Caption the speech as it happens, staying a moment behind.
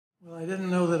Well, I didn't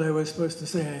know that I was supposed to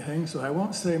say anything, so I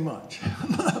won't say much.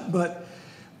 But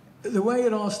the way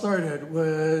it all started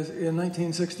was in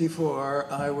 1964,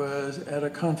 I was at a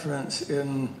conference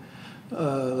in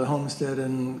the homestead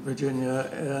in Virginia,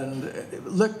 and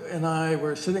Lick and I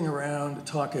were sitting around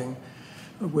talking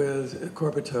with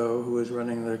Corbetteau, who was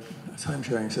running the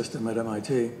time-sharing system at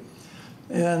MIT.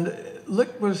 And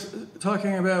Lick was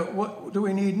talking about what do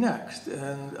we need next,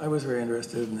 and I was very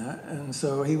interested in that. And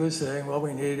so he was saying, well,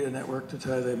 we need a network to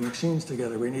tie the machines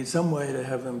together. We need some way to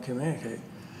have them communicate.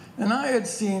 And I had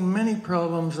seen many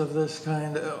problems of this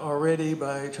kind already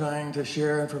by trying to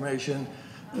share information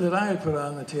that I had put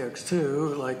on the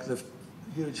TX2, like the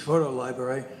huge photo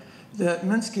library, that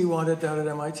Minsky wanted down at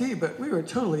MIT, but we were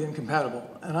totally incompatible.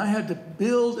 And I had to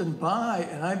build and buy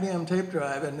an IBM tape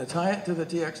drive and to tie it to the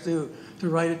TX2 to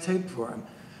write a tape for him,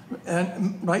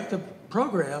 and write the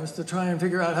programs to try and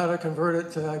figure out how to convert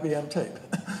it to IBM tape.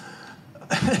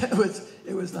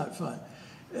 It was not fun.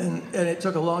 And it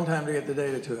took a long time to get the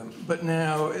data to him. But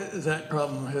now that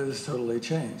problem has totally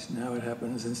changed. Now it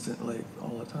happens instantly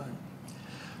all the time.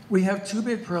 We have two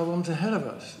big problems ahead of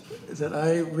us that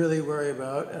I really worry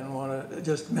about and want to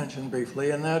just mention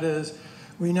briefly, and that is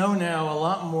we know now a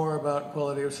lot more about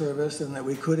quality of service and that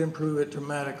we could improve it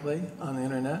dramatically on the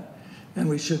internet, and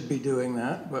we should be doing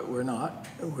that, but we're not.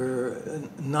 We're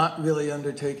not really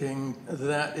undertaking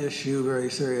that issue very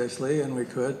seriously, and we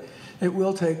could. It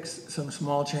will take some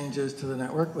small changes to the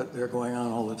network, but they're going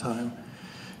on all the time.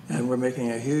 And we're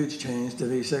making a huge change to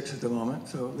V6 at the moment,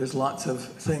 so there's lots of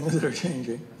things that are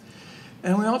changing.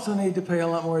 And we also need to pay a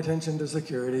lot more attention to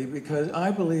security, because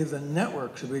I believe the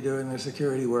network should be doing the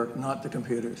security work, not the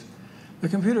computers. The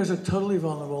computers are totally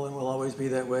vulnerable and will always be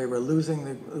that way. We're losing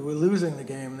the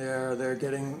game there. They're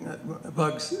getting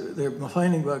bugs, they're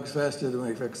finding bugs faster than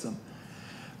we fix them.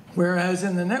 Whereas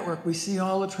in the network, we see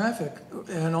all the traffic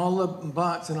and all the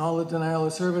bots and all the denial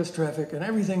of service traffic, and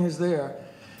everything is there.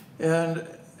 And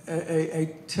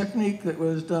a technique that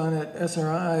was done at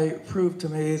SRI proved to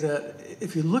me that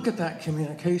if you look at that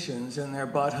communications in their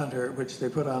bot hunter, which they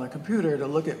put on a computer to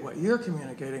look at what you're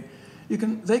communicating,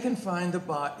 they can find the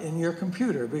bot in your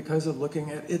computer because of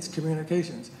looking at its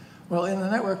communications. Well, in the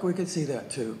network, we could see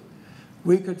that too.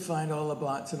 We could find all the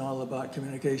bots and all the bot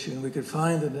communication. We could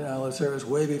find the denial of service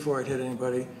way before it hit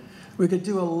anybody. We could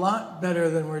do a lot better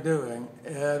than we're doing,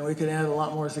 and we could add a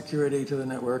lot more security to the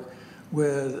network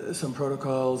with some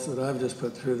protocols that I've just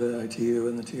put through the ITU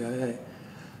and the TIA.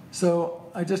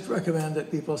 So I just recommend that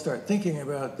people start thinking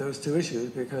about those two issues,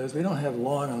 because we don't have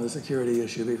long on the security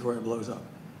issue before it blows up.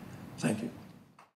 Thank you.